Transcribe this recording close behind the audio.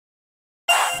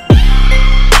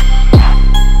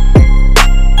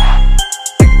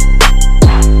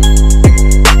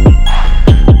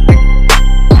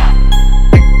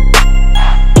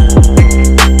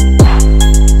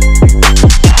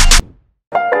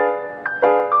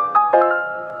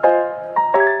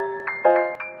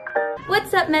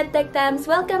up, Medtech Tams?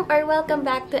 Welcome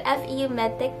back to FEU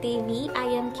Medtech TV. I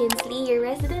am Kinsley, your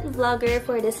resident vlogger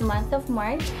for this month of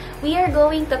March. We are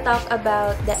going to talk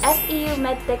about the FEU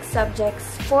Medtech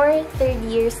subjects for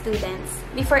third-year students.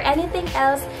 Before anything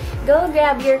else, go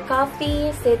grab your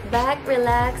coffee, sit back,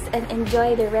 relax, and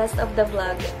enjoy the rest of the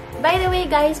vlog. By the way,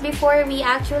 guys, before we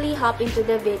actually hop into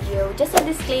the video, just a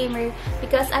disclaimer,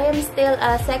 because I am still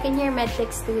a second-year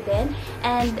Medtech student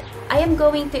and I am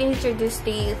going to introduce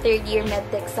to you third-year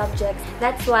Medtech subjects.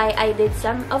 That's why I did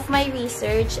some of my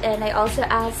research and I also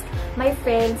asked my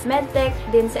friends Medtech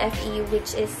din sa FEU,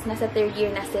 which is nasa third year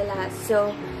na sila.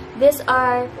 So, these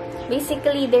are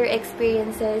basically their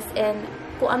experiences and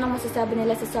kung anong masasabi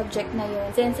nila sa subject na yun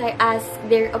since I asked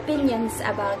their opinions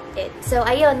about it. So,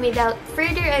 ayun, without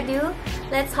further ado,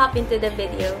 let's hop into the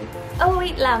video. Oh,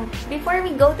 wait lang. Before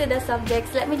we go to the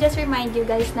subjects, let me just remind you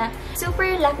guys na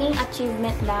super laking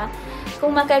achievement na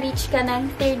kung maka-reach ka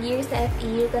ng third year sa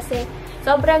FEU kasi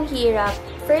sobrang hirap.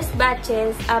 First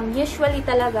batches, usually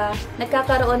talaga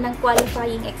nagkakaroon ng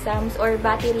qualifying exams or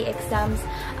battery exams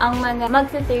ang mga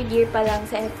magsa-third year pa lang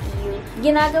sa FEU.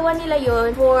 Ginagawa nila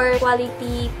yon for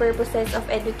quality purposes of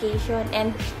education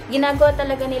and ginagawa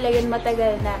talaga nila yon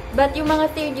matagal na. But yung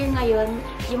mga third year ngayon,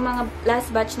 yung mga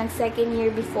last batch ng second year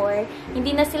before,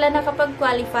 hindi na sila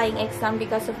nakapag-qualifying exam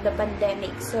because of the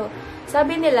pandemic. So,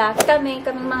 sabi nila, kaming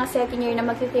mga second year na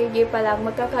magsa-third year pa lang,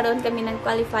 magkakaroon kami ng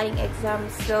qualifying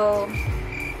exams. So,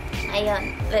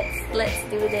 ayun, let's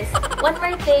do this. One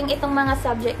more thing, itong mga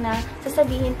subject na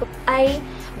sasabihin ko ay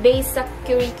based sa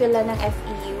curricula ng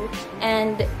FEU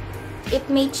and it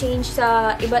may change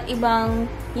sa iba't ibang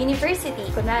university.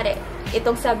 Kunwari,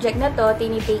 itong subject na to,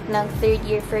 tinitake ng third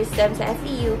year first sem sa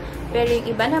FEU, pero yung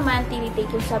iba naman,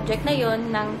 tinitake yung subject na yon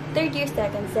ng third year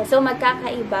second sem. So,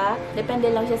 magkakaiba.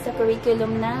 Depende lang siya sa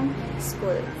curriculum ng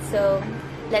school. So,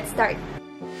 let's start.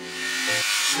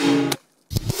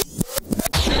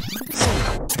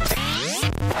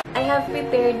 I have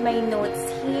prepared my notes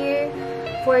here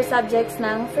for subjects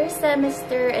ng first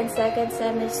semester and second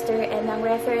semester and ang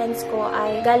reference ko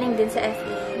ay galing din sa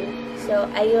FEU. So,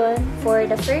 ayun, for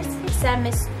the first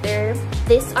semester,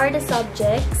 these are the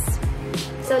subjects.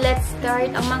 So, let's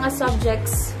start. Ang mga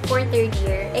subjects for third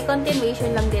year,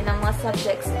 continuation lang din ng mga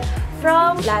subjects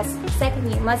from last second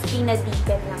year. Mas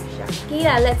pinadipen lang siya.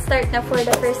 Kaya, let's start na for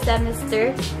the first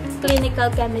semester. Clinical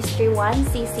Chemistry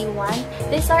 1, CC1.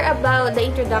 These are about the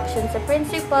introduction sa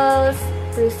principles,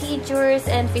 procedures,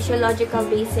 and physiological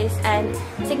basis and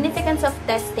significance of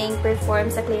testing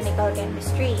performed sa clinical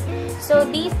chemistry. So,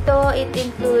 dito, it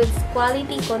includes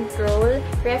quality control,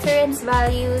 reference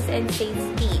values, and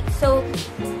safety. So,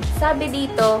 sabi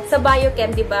dito, sa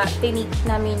biochem, diba, tinik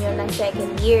namin yun ng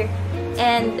second year.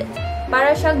 And,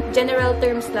 para siyang general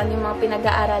terms lang yung mga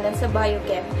pinag-aaralan sa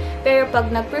biochem. Pero pag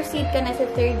nag-proceed ka na sa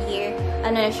third year,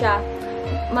 ano na siya,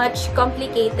 much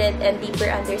complicated and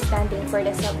deeper understanding for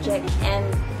the subject and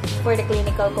for the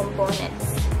clinical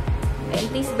components. And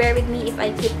please bear with me if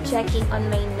I keep checking on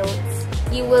my notes.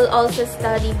 You will also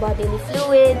study bodily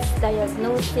fluids,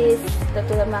 diagnosis,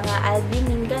 katulad mga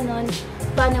albumin, ganon,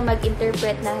 paano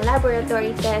mag-interpret ng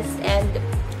laboratory test, and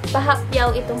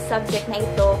pahapyaw itong subject na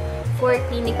ito for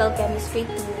Clinical Chemistry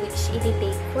 2, which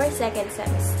i-take for second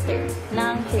semester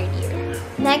ng third year.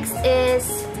 Next is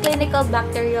Clinical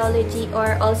Bacteriology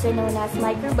or also known as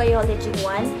Microbiology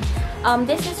 1.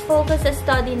 This is focused sa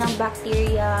study ng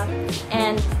bacteria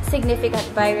and significant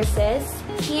viruses.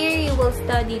 Here, you will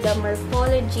study the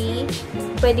morphology.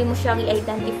 Pwede mo siyang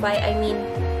i-identify,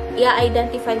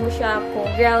 i-identify mo siya kung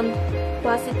ground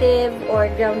positive or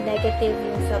ground negative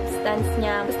yung substance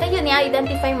niya. Basta yun,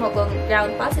 i-identify mo kung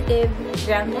ground positive,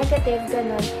 ground negative,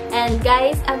 ganun. And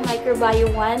guys, ang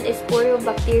microbiome 1 is puro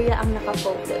bacteria ang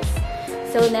nakafocus.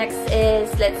 So next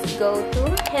is, let's go to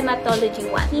Hematology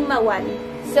 1, Hema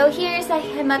 1. So here sa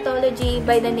Hematology,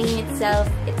 by the name itself,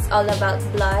 it's all about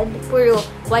blood. Puro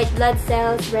white blood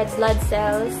cells, red blood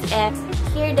cells, and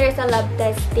here there's a lab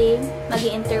testing,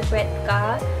 mag-i-interpret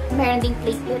ka, meron ding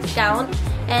platelet count,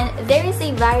 and there is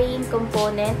a varying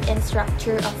component and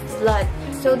structure of blood.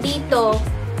 So, dito,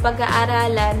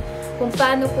 pag-aaralan kung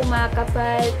paano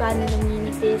kumakapal, paano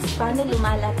luminipis, paano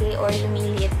lumalaki or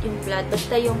lumiliit yung blood.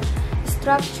 Basta yung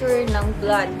structure ng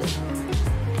blood,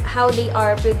 how they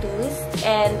are produced,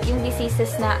 and yung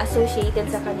diseases na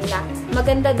associated sa kanila.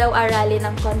 Maganda daw aralin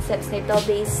ang concepts nito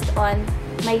based on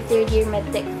my third year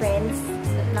medtech friends.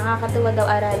 Nakakatuwa daw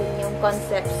aralin yung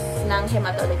concepts ng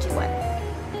Hematology 1.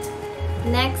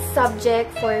 Next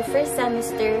subject for first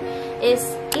semester is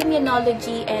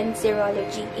Immunology and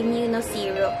Serology,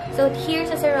 Immunosero. So here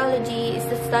sa serology is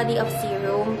the study of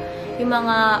serum, yung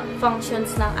mga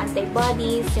functions ng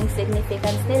antibodies, yung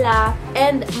significance nila,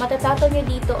 and matatakal nyo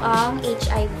dito ang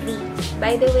HIV.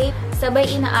 By the way, sabay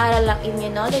inaaral ang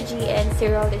immunology and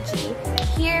serology.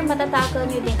 Here, matatakal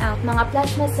nyo din ang mga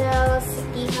plasma cells,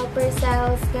 T helper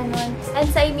cells, ganun. And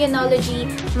sa immunology,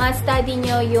 ma-study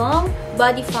nyo yung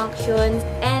body functions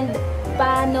and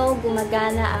paano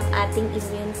gumagana ang ating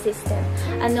immune system.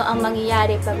 Ano ang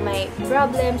mangyayari pag may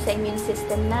problem sa immune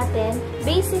system natin.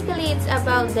 Basically, it's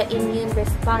about the immune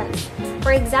response.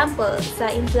 For example,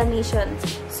 sa inflammation.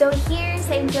 So here,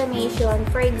 sa inflammation,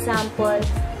 for example,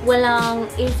 walang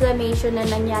inflammation na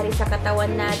nangyari sa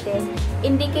katawan natin.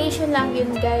 Indication lang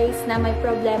yun, guys, na may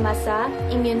problema sa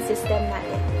immune system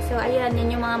natin. So, ayan,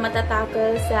 yun yung mga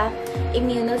matatakal sa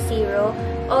Immuno-Zero.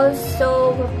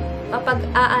 Also,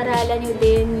 mapag-aaralan nyo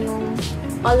din yung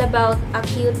all about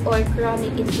acute or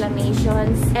chronic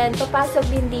inflammations. And papasok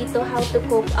din dito how to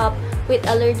cope up with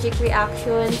allergic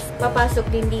reactions. Papasok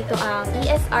din dito ang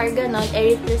ESR, ganon,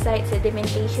 erythrocyte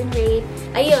sedimentation rate.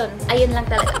 Ayun lang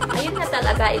talaga. Ayun na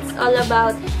talaga. It's all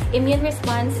about immune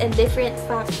response and different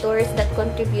factors that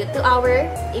contribute to our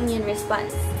immune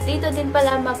response. Dito din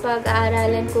pala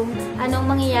mapag-aaralan kung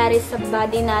anong mangyayari sa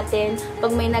body natin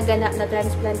pag may naganap na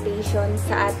transplantation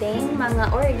sa ating mga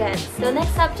organs. The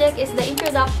next subject is the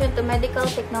Introduction to Medical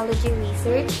Technology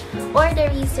Research or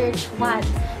the Research 1.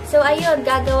 So, ayun,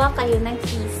 gagawa kayo ng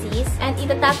thesis and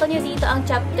itatakol nyo dito ang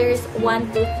chapters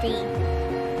 1 to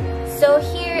 3. So,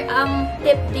 here, ang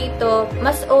tip dito,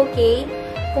 mas okay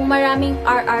kung maraming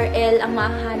RRL ang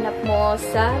mahanap mo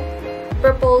sa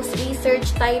proposed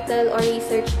research title or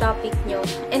research topic nyo.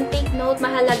 And take note,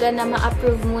 mahalaga na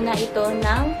ma-approve muna ito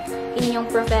ng inyong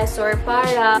professor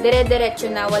para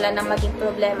dire-diretso na wala nang maging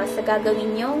problema sa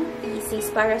gagawin nyong thesis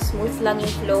para smooth lang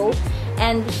yung flow.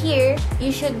 And here,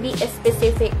 you should be a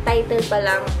specific title pa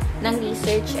lang ng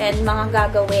research and mga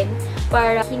gagawin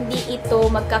para hindi ito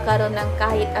magkakaroon ng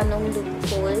kahit anong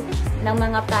loophole ng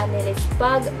mga panelists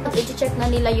pag i-check na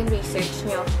nila yung research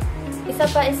nyo. Isa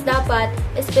pa is dapat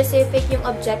specific yung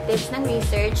objectives ng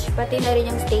research, pati na rin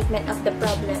yung statement of the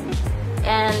problem.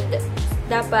 And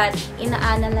dapat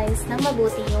ina-analyze ng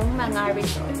mabuti yung mga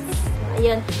results.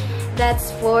 Ayun,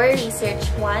 that's for Research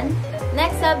 1.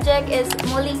 Next subject is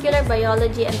Molecular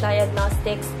Biology and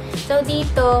Diagnostics. So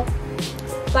dito,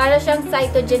 para siyang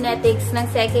cytogenetics ng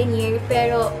second year,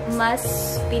 pero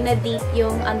mas pinadeep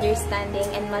yung understanding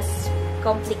and mas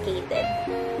complicated.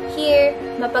 Here,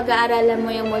 mapag-aaralan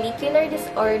mo yung molecular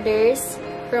disorders,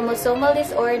 chromosomal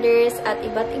disorders, at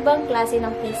iba't ibang klase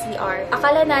ng PCR.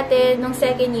 Akala natin, nung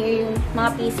second year, yung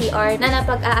mga PCR na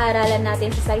napag-aaralan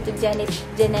natin sa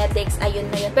cytogenetics, ayun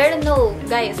na yun. Pero no,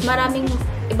 guys, maraming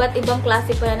iba't ibang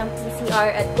klase pala ng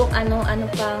PCR at kung ano-ano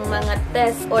pang mga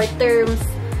tests or terms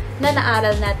na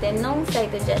naaral natin nung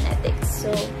cytogenetics.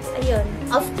 So, ayun.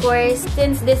 Of course,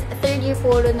 since this third year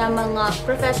puro na mga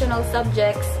professional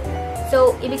subjects,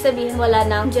 so, ibig sabihin wala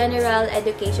ng general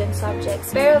education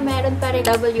subjects. Pero meron pa rin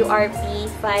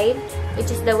WRP 5, which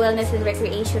is the Wellness and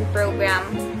Recreation Program.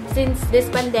 Since this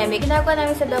pandemic, ginagawa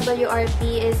namin sa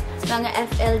WRP is mga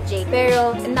FLJ.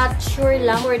 Pero, not sure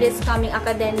lang for this coming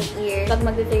academic year, pag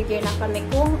mag-third year na kami,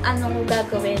 kung anong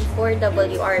gagawin for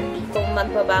WRP, kung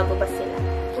magbabago ba sila.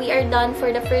 We are done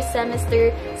for the first semester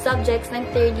subjects ng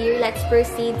third year. Let's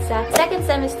proceed sa second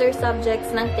semester subjects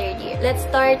ng third year. Let's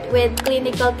start with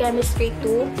Clinical Chemistry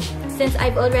 2. Since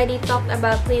I've already talked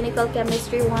about Clinical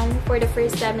Chemistry 1 for the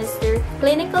first semester,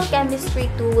 Clinical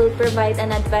Chemistry 2 will provide an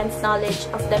advanced knowledge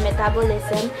of the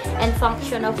metabolism and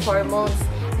function of hormones.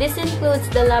 This includes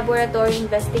the laboratory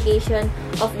investigation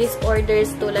of disorders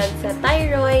tulad sa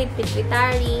thyroid,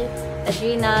 pituitary,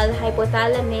 adrenal,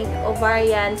 hypothalamic,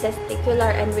 ovarian, testicular,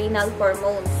 and renal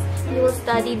hormones. You will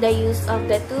study the use of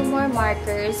the tumor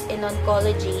markers in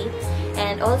oncology,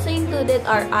 and also included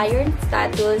are iron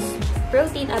status,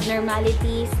 protein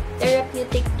abnormalities,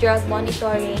 therapeutic drug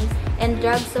monitoring, and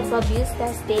drugs of abuse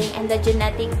testing, and the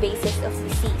genetic basis of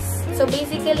disease. So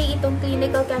basically, itong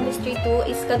Clinical Chemistry 2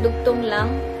 is kadugtong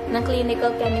lang ng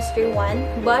Clinical Chemistry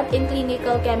 1. But in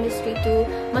Clinical Chemistry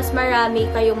 2, mas marami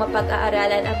kayong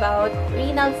mapag-aaralan about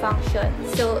renal function.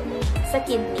 So, sa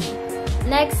kidney.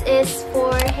 Next is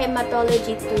for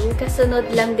Hematology 2. Kasunod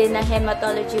lang din ng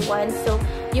Hematology 1. So,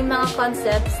 yung mga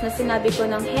concepts na sinabi ko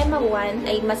ng Hema 1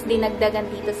 ay mas dinagdagan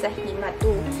dito sa Hema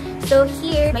 2. So,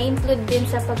 here, may include din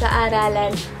sa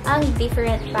pag-aaralan ang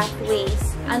different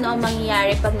pathways. Ano ang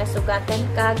mangyayari pag nasugatan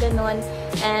ka, ganon.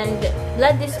 And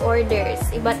blood disorders,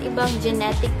 iba't ibang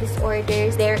genetic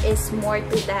disorders, there is more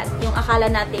to that. Yung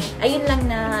akala natin, ayun lang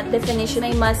na definition,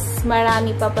 ay mas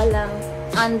marami pa palang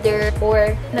under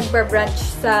or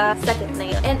nagbabranch sa sakit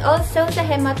na yun. And also sa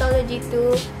Hematology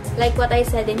 2, like what I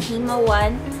said in Hema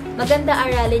 1, maganda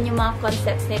aralin yung mga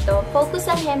concepts nito. Focus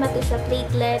ang Hema 2 sa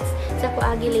platelets, sa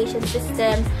coagulation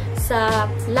system, sa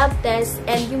lab tests,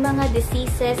 and yung mga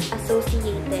diseases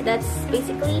associated. That's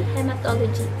basically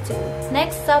Hematology 2.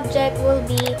 Next subject will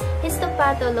be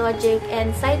Histopathologic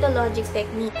and Cytologic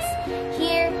techniques.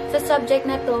 Here, sa subject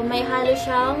na to, may halo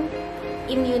siyang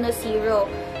immunosero.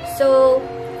 So,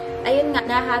 ayun nga,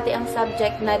 nahati ang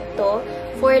subject na to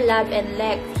for lab and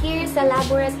leg. Here, sa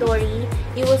laboratory,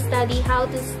 you will study how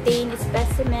to stain a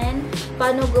specimen,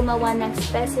 paano gumawa ng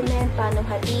specimen, paano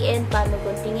hatiin, paano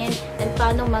guntingin, and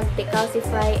paano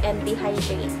mag-decalcify and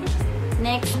dehydrate.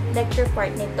 Next lecture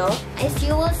part nito is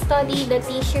you will study the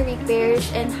tissue repairs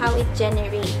and how it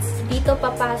generates. Dito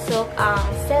papasok ang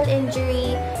cell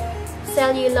injury,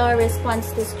 cellular response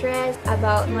to stress,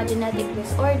 about mga genetic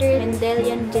disorder,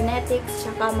 Mendelian genetics,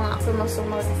 tsaka mga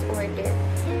chromosomal disorder.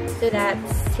 So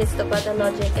that's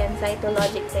histopathologic and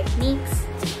cytologic techniques.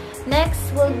 Next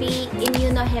will be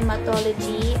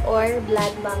immunohematology or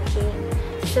blood banking.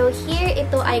 So here,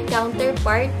 ito ay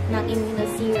counterpart ng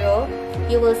immunosero.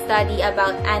 You will study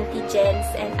about antigens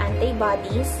and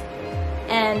antibodies.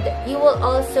 And you will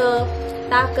also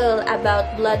tackle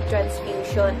about blood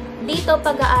transfusion. Dito,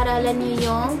 pag-aaralan nyo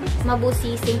yung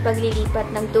mabusising paglilipat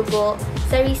ng dugo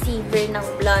sa receiver ng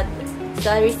blood,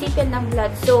 sa recipient ng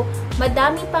blood. So,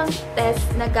 madami pang test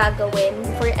na gagawin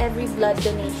for every blood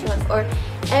donation or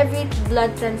every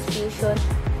blood transfusion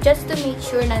just to make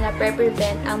sure na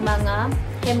na-prevent ang mga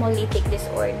hemolytic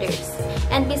disorders.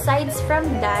 And besides from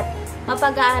that,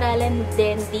 mapag-aaralan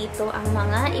din dito ang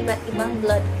mga iba't ibang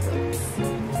blood groups.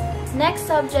 Next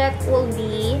subject will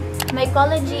be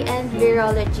mycology and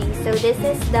virology. So, this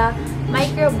is the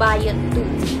microbiome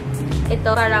 2.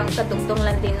 Ito parang katugtong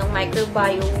lang din ng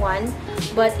microbiome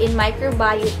 1. But in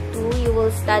microbiome 2, you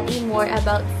will study more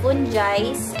about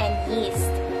fungi and yeast.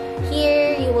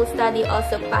 Here, you will study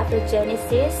also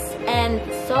pathogenesis and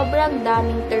sobrang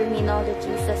daming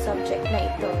terminology sa subject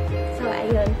na ito. So,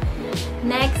 ayun.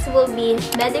 Next will be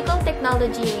medical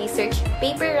technology research,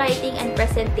 paper writing and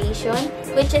presentation,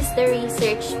 which is the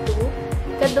research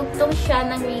 2. Kadugtong siya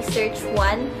ng research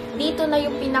 1. Dito na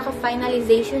yung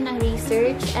pinaka-finalization ng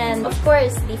research and, of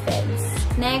course, defense.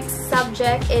 Next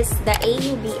subject is the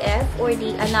AUBF or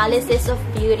the analysis of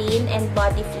urine and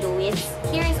body fluids.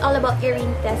 Here is all about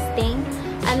urine testing,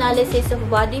 analysis of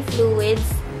body fluids,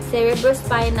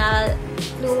 cerebrospinal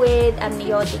fluid,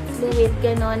 amniotic fluid,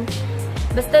 ganon.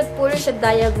 Basta puro siya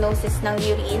diagnosis ng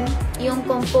urine, yung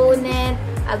component,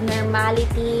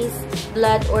 abnormalities,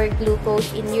 blood or glucose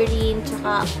in urine,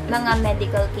 tsaka mga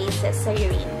medical cases sa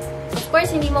urine. Of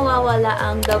course, hindi mawawala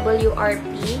ang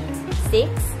WRP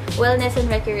 6, Wellness and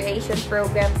Recreation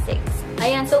Program 6.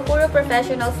 Ayan, so puro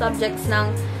professional subjects ng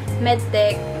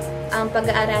Medtech ang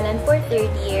pag-aaralan for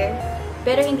 3rd year,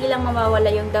 pero hindi lang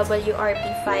mawawala yung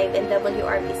WRP 5 and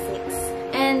WRP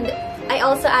 6. And I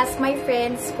also asked my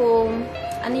friends kung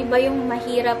ano ba yung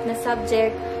mahirap na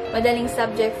subject, madaling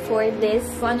subject for this,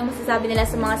 kung ano masasabi nila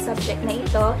sa mga subject na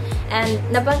ito. And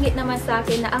nabanggit naman sa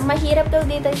akin na ang mahirap daw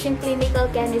dito is yung clinical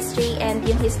chemistry and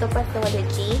yung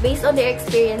histopathology. Based on their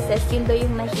experiences, yun daw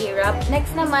yung mahirap.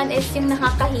 Next naman is yung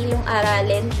nakakahilong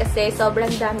aralin kasi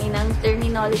sobrang dami ng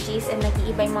terminologies and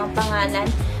nag-iiba yung mga pangalan,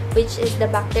 which is the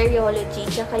bacteriology,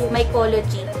 tsaka yung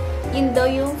mycology. Yun daw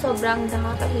yung sobrang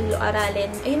nakakahilo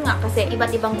aralin. Ayun nga, kasi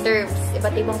iba't ibang terms,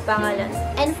 iba't ibang pangalan.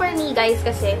 And for me, guys,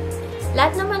 kasi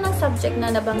lahat naman ng subject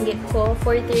na nabanggit ko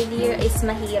for 3rd year is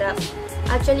mahirap.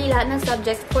 Actually, lahat ng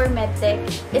subject for Medtech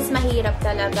is mahirap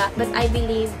talaga. But I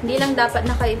believe, hindi lang dapat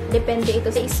nakadepende ito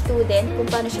sa student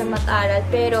kung paano siya mag-aral.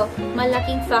 Pero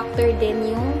malaking factor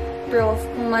din yung prof,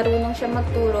 kung marunong siya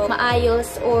magturo,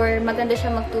 maayos or maganda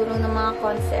siya magturo ng mga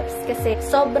concepts. Kasi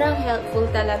sobrang helpful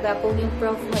talaga kung yung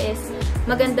prof mo is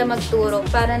maganda magturo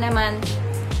para naman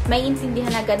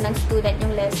maiintindihan agad ng student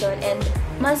yung lesson and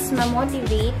mas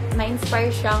ma-motivate,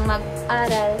 ma-inspire siyang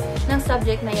mag-aral ng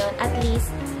subject na yon. At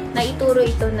least, naituro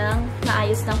ito ng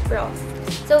maayos ng prof.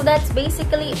 So, that's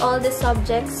basically all the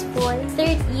subjects for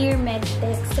 3rd year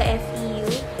Medtech sa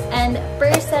FEU. And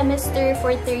per semester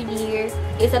for 3rd year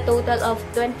is a total of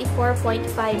 24.5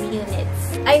 units.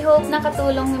 I hope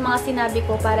nakatulong yung mga sinabi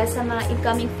ko para sa mga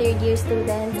incoming 3rd year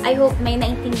students. I hope may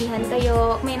naintindihan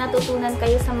kayo, may natutunan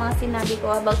kayo sa mga sinabi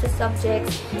ko about the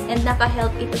subjects, and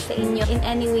naka-help ito sa inyo in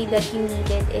any way that you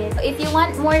needed it. If you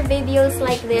want more videos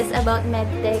like this about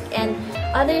Medtech and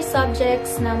other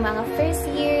subjects ng mga 1st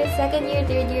year, 2nd year,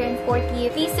 3rd year, and 4th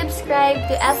year, please subscribe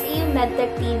to FEU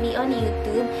Medtech TV on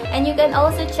YouTube, and you can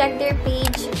also check their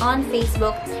page on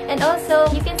Facebook. And also,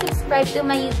 you can subscribe to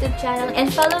my YouTube channel and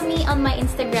follow me on my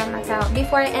Instagram account.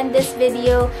 Before I end this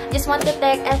video, just want to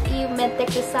thank FEU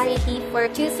Medtech Society for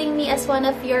choosing me as one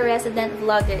of your resident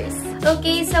vloggers.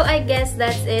 Okay, so I guess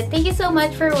that's it. Thank you so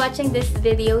much for watching this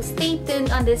video. Stay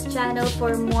tuned on this channel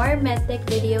for more medtech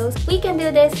videos. We can do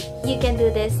this. You can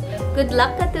do this. Good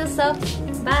luck, Katusok.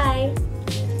 Bye!